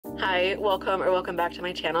Hi, welcome back to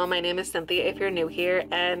my channel. My name is Cynthia if you're new here,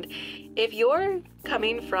 and if you're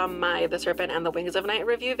coming from my The Serpent and the Wings of Night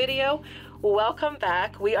review video, welcome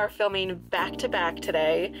back. We are filming back to back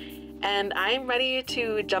today, and I'm ready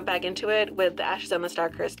to jump back into it with The Ashes and the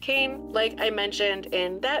Star-Cursed Cane. Like I mentioned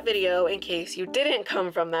in that video, in case you didn't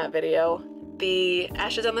come from that video, The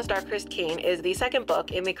Ashes and the Star-Cursed Cane is the second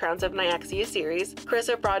book in the Crowns of Nyaxia series.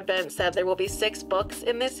 Carissa Broadbent said there will be 6 books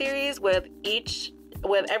in this series, with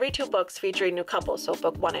every 2 books featuring new couples. So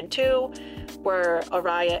book 1 and 2 were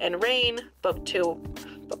Araya and Rain, book 3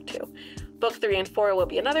 and 4 will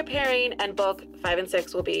be another pairing, and book 5 and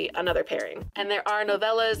 6 will be another pairing. And there are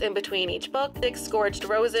novellas in between each book. 6 Scorched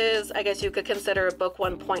Roses, I guess you could consider book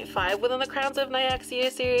 1.5 within the Crowns of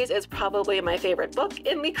Nyaxia series, is probably my favorite book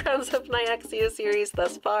in the Crowns of Nyaxia series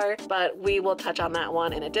thus far, but we will touch on that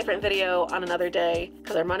one in a different video on another day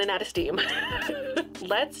because I'm running out of steam.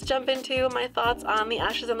 Let's jump into my thoughts on The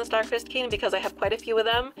Ashes and the Star-Cursed Cane because I have quite a few of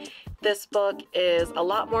them. This book is a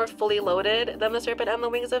lot more fully loaded than The Serpent and the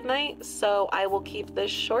Wings of Night, so I will keep this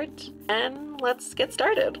short and let's get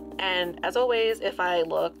started. And as always, if I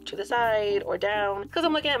look to the side or down, because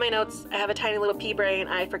I'm looking at my notes, I have a tiny little pea brain,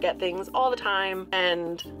 I forget things all the time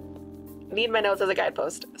and need my notes as a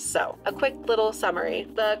guidepost. So, a quick little summary.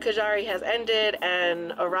 The Kajari has ended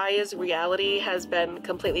and Araya's reality has been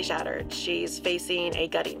completely shattered. She's facing a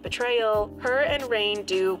gutting betrayal. Her and Rain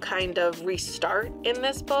do kind of restart in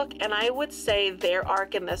this book, and I would say their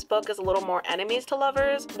arc in this book is a little more enemies to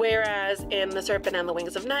lovers, whereas in The Serpent and the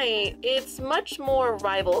Wings of Night, it's much more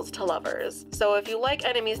rivals to lovers. So if you like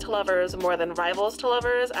enemies to lovers more than rivals to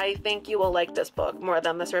lovers, I think you will like this book more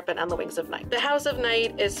than The Serpent and the Wings of Night. The House of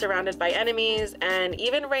Night is surrounded by enemies, and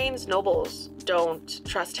even Rain's nobles don't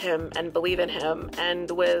trust him and believe in him,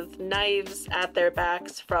 and with knives at their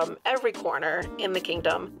backs from every corner in the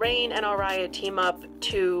kingdom, Rain and Araya team up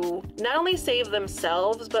to not only save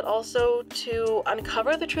themselves but also to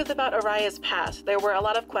uncover the truth about Araya's past. There were a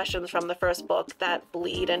lot of questions from the first book that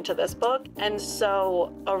bleed into this book, and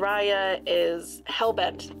so Araya is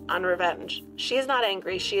hell-bent on revenge. She is not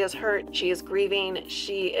angry, she is hurt, she is grieving,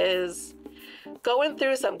 she is going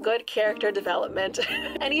through some good character development.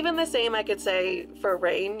 And even the same I could say for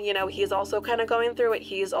Rain. You know, he's also kind of going through it.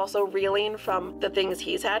 He's also reeling from the things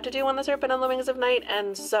he's had to do on The Serpent and the Wings of Night,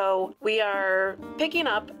 and so we are picking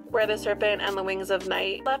up where The Serpent and the Wings of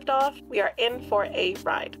Night left off. We are in for a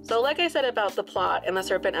ride. So like I said about the plot in The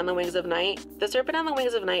Serpent and the Wings of Night, The Serpent and the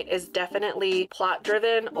Wings of Night is definitely plot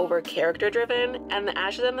driven over character driven, and The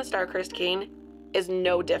Ashes and the Star-Cursed Cane is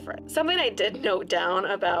no different. Something I did note down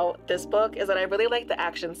about this book is that I really like the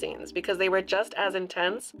action scenes because they were just as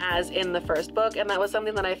intense as in the first book, and that was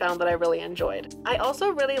something that I found that I really enjoyed. I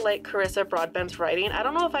also really like Carissa Broadbent's writing. I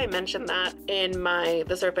don't know if I mentioned that in my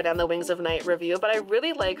The Serpent and the Wings of Night review, but I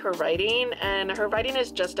really like her writing, and her writing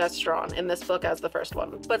is just as strong in this book as the first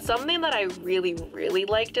one. But something that I really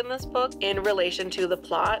liked in this book in relation to the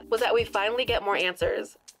plot was that we finally get more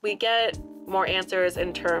answers. We get more answers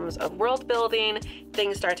in terms of world building,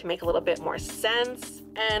 things start to make a little bit more sense,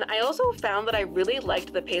 and I also found that I really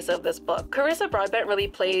liked the pace of this book. Carissa Broadbent really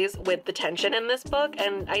plays with the tension in this book,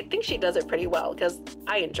 and I think she does it pretty well because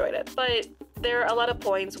I enjoyed it. But there are a lot of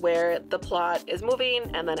points where the plot is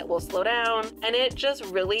moving and then it will slow down, and it just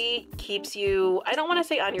really keeps you, I don't want to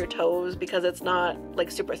say on your toes because it's not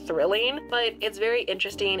like super thrilling, but it's very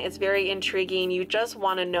interesting, it's very intriguing. You just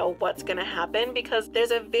want to know what's going to happen because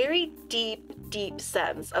there's a very deep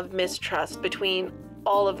sense of mistrust between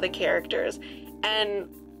all of the characters, and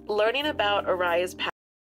learning about Araya's past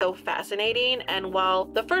so fascinating. And while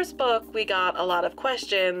the first book we got a lot of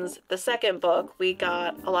questions, the second book we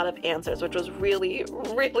got a lot of answers, which was really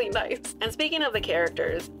nice. And speaking of the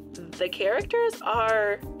characters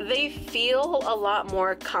they feel a lot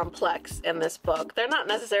more complex in this book. They're not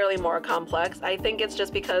necessarily more complex. I think it's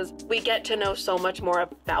just because we get to know so much more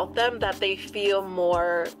about them that they feel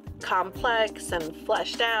more complex and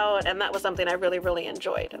fleshed out, and that was something I really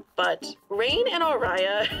enjoyed. But Rain and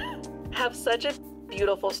Araya have such a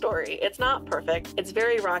beautiful story. It's not perfect. It's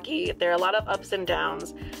very rocky. There are a lot of ups and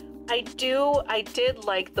downs. I did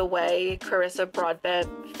like the way Carissa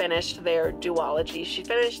Broadbent finished their duology. She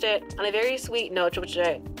finished it on a very sweet note, which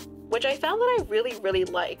I found that I really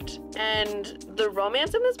liked. And the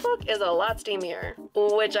romance in this book is a lot steamier,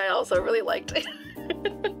 which I also really liked.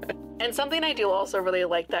 And something I do also really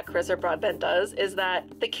like that Carissa Broadbent does is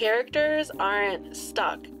that the characters aren't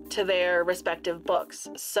stuck to their respective books.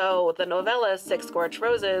 So the novella 6 Scorched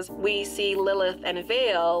Roses, we see Lilith and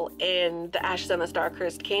Vale in The Ashes and the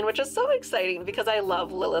Star-Cursed Cane, which is so exciting because I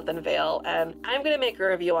love Lilith and Vale, and I'm gonna make a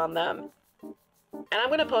review on them And I'm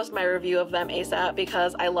gonna post my review of them ASAP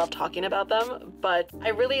because I love talking about them, but I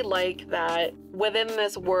really like that within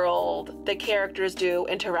this world, the characters do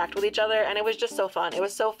interact with each other, and it was just so fun. It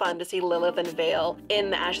was so fun to see Lilith and Vale in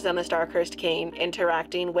The Ashes and the Star-Cursed Cane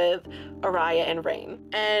interacting with Araya and Rain.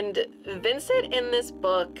 And Vincent in this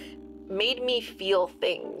book made me feel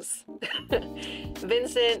things.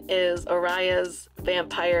 Vincent is Araya's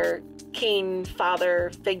vampire king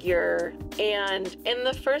father figure, and in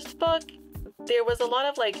the first book, there was a lot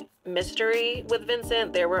of like mystery with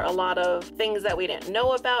Vincent. There were a lot of things that we didn't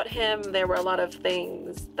know about him. There were a lot of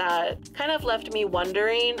things that kind of left me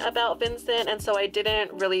wondering about Vincent, and so I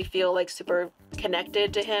didn't really feel like super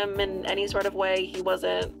connected to him in any sort of way. He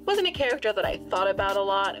wasn't a character that I thought about a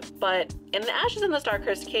lot. But in The Ashes and the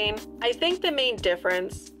Star-Cursed Cane, I think the main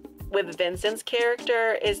difference with Vincent's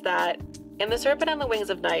character is that in The Serpent and the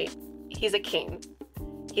Wings of Night, he's a king.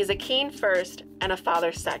 He's a king first and a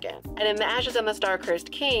father second. And in The Ashes and the Star-Cursed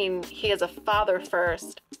Cane, he is a father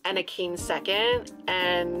first and a king second,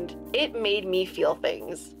 and it made me feel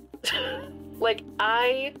things. Like,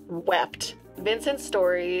 I wept. Vincent's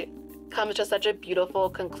story comes to such a beautiful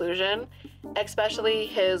conclusion, especially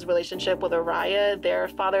his relationship with Araya. Their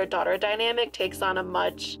father-daughter dynamic takes on a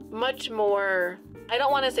much more, I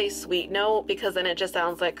don't want to say sweet note, because then it just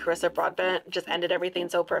sounds like Carissa Broadbent just ended everything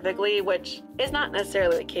so perfectly, which is not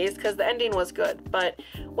necessarily the case because the ending was good. But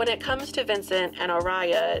when it comes to Vincent and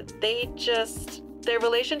Araya, their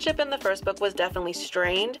relationship in the first book was definitely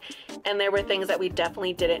strained, and there were things that we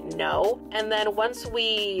definitely didn't know. And then once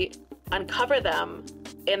we uncover them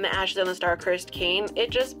in The Ashes and the Star-Cursed Cane,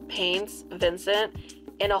 it just paints Vincent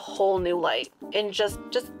in a whole new light, in just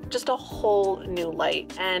a whole new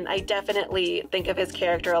light. And I definitely think of his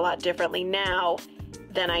character a lot differently now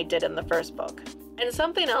than I did in the first book. And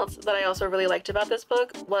something else that I also really liked about this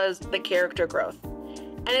book was the character growth.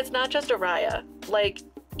 And it's not just Araya. Like,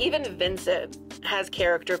 even Vincent has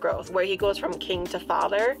character growth where he goes from king to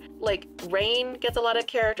father. Like, Rain gets a lot of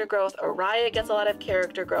character growth, Araya gets a lot of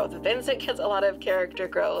character growth, Vincent gets a lot of character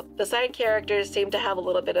growth. The side characters seem to have a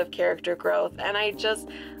little bit of character growth, and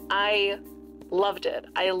I loved it.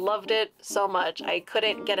 I loved it so much. I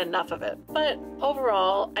couldn't get enough of it. But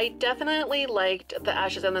overall, I definitely liked The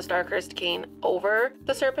Ashes and the Star-Cursed Cane over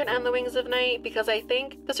The Serpent and the Wings of Night, because I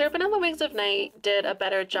think The Serpent and the Wings of Night did a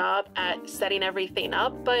better job at setting everything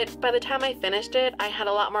up, but by the time I finished it, I had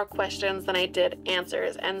a lot more questions than I did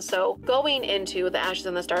answers. And so going into The Ashes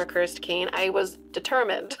and the Star-Cursed Cane, I was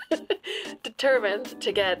determined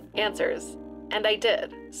to get answers. And I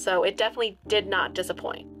did, so it definitely did not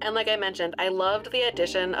disappoint. And like I mentioned, I loved the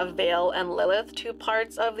addition of Vale and Lilith to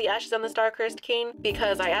parts of The Ashes and the Star-Cursed Cane,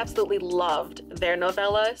 because I absolutely loved their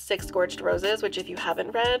novella, Six Scorched Roses, which if you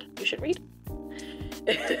haven't read, you should read.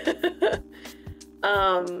 The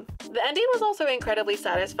ending was also incredibly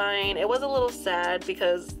satisfying. It was a little sad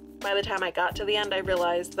because by the time I got to the end, I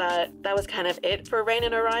realized that that was kind of it for Rain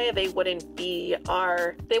and Araya. They wouldn't be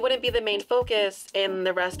the main focus in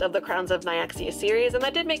the rest of the Crowns of Nyaxia series, and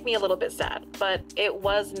that did make me a little bit sad, but it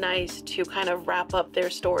was nice to kind of wrap up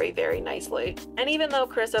their story very nicely. And even though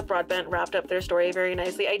Carissa Broadbent wrapped up their story very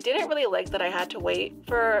nicely, I didn't really like that I had to wait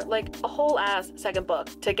for like a whole ass second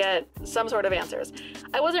book to get some sort of answers.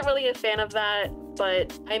 I wasn't really a fan of that,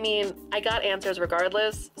 but I mean, I got answers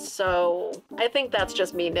regardless, so I think that's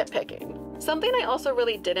just me nitpicking. Something I also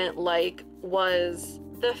really didn't like was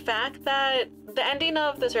the fact that the ending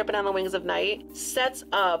of The Serpent on the Wings of Night sets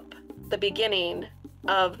up the beginning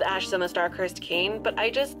of The Ashes and the Star-Cursed Cane, but I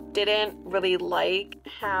just didn't really like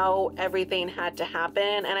how everything had to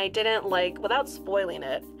happen, and I didn't like, without spoiling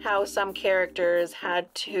it, how some characters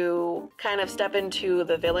had to kind of step into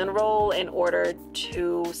the villain role in order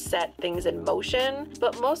to set things in motion.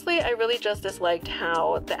 But mostly I really just disliked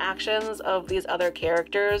how the actions of these other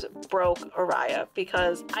characters broke Araya,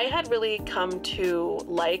 because I had really come to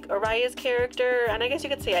like Araya's character, and I guess you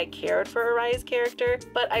could say I cared for Araya's character,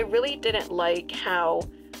 but I really didn't like how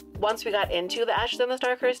once we got into The Ashes and the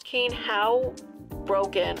Star-Cursed Cane, how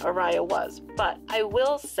broken Araya was. But I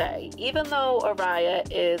will say, even though Araya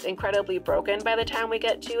is incredibly broken by the time we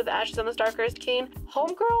get to The Ashes and the Star-Cursed Cane,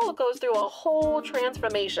 Homegirl goes through a whole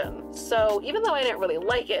transformation. So even though I didn't really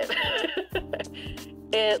like it,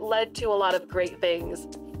 it led to a lot of great things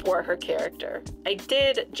for her character. I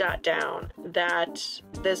did jot down that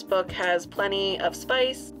this book has plenty of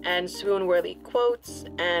spice and swoon-worthy quotes,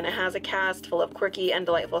 and it has a cast full of quirky and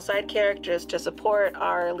delightful side characters to support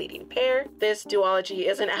our leading pair. This duology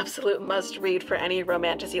is an absolute must-read for any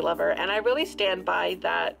romantasy lover, and I really stand by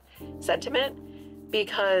that sentiment,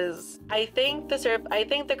 because I think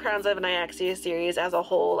the Crowns of Nyaxia series as a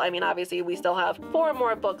whole, I mean, obviously we still have 4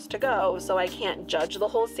 more books to go, so I can't judge the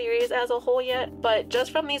whole series as a whole yet, but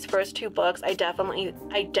just from these first 2 books, I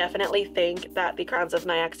definitely think that the Crowns of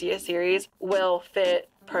Nyaxia series will fit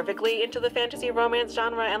perfectly into the fantasy romance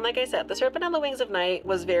genre. And like I said, The Serpent and the Wings of Night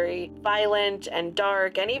was very violent and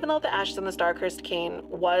dark, and even though The Ashes and the Star-Cursed Cane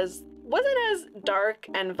wasn't as dark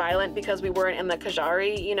and violent because we weren't in the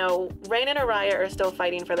Kajari, you know, Rain and Araya are still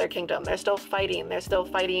fighting for their kingdom. They're still fighting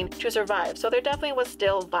to survive. So there definitely was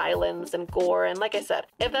still violence and gore, and like I said,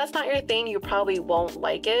 if that's not your thing, you probably won't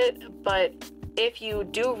like it, but if you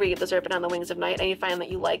do read The Serpent on the Wings of Night and you find that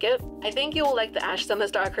you like it, I think you will like The Ashes and the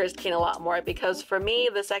Star-Cursed Cane a lot more, because for me,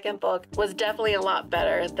 the second book was definitely a lot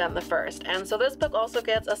better than the first. And so this book also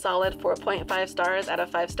gets a solid 4.5 stars out of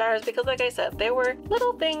 5 stars because, like I said, there were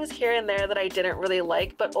little things here and there that I didn't really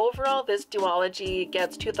like, but overall this duology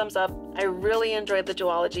gets 2 thumbs up. I really enjoyed the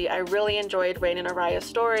duology. I really enjoyed Rain and Araya's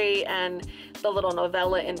story and the little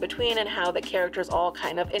novella in between and how the characters all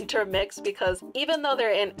kind of intermix, because even though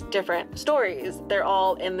they're in different stories, they're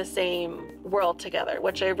all in the same world together,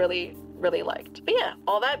 which I really liked. But yeah,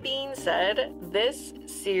 all that being said, this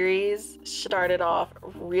series started off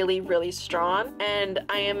really strong, and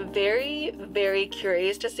I am very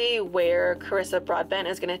curious to see where Carissa Broadbent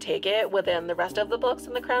is going to take it within the rest of the books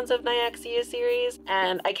in the Crowns of Nyaxia series,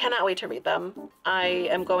 and I cannot wait to read them. I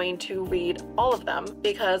am going to read all of them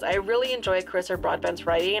because I really enjoy Carissa Broadbent's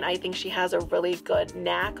writing. I think she has a really good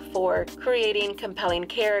knack for creating compelling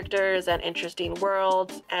characters and interesting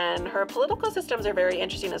worlds, and her political systems are very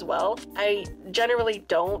interesting as well. I generally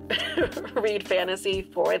don't read fantasy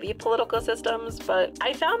for the political systems, but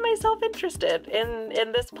I found myself interested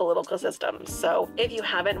in this political system. So if you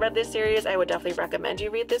haven't read this series, I would definitely recommend you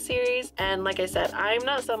read this series. And like I said, I'm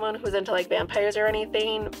not someone who's into like vampires or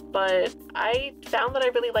anything, but I found that I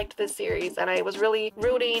really liked this series, and I was really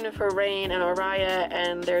rooting for Rain and Araya,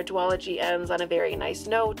 and their duology ends on a very nice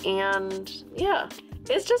note. And yeah,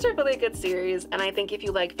 it's just a really good series, and I think if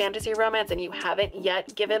you like fantasy romance and you haven't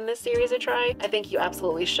yet given this series a try, I think you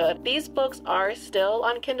absolutely should. These books are still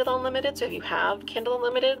on Kindle Unlimited, so if you have Kindle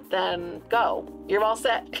Unlimited, then go. You're all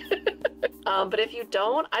set. But if you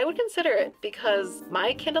don't, I would consider it, because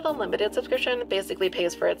my Kindle Unlimited subscription basically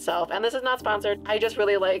pays for itself. And this is not sponsored. I just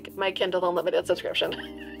really like my Kindle Unlimited subscription.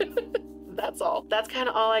 That's all. That's kind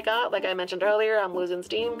of all I got. Like I mentioned earlier, I'm losing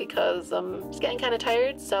steam because I'm just getting kind of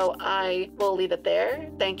tired, so I will leave it there.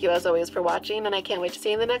 Thank you as always for watching, and I can't wait to see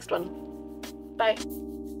you in the next one. Bye.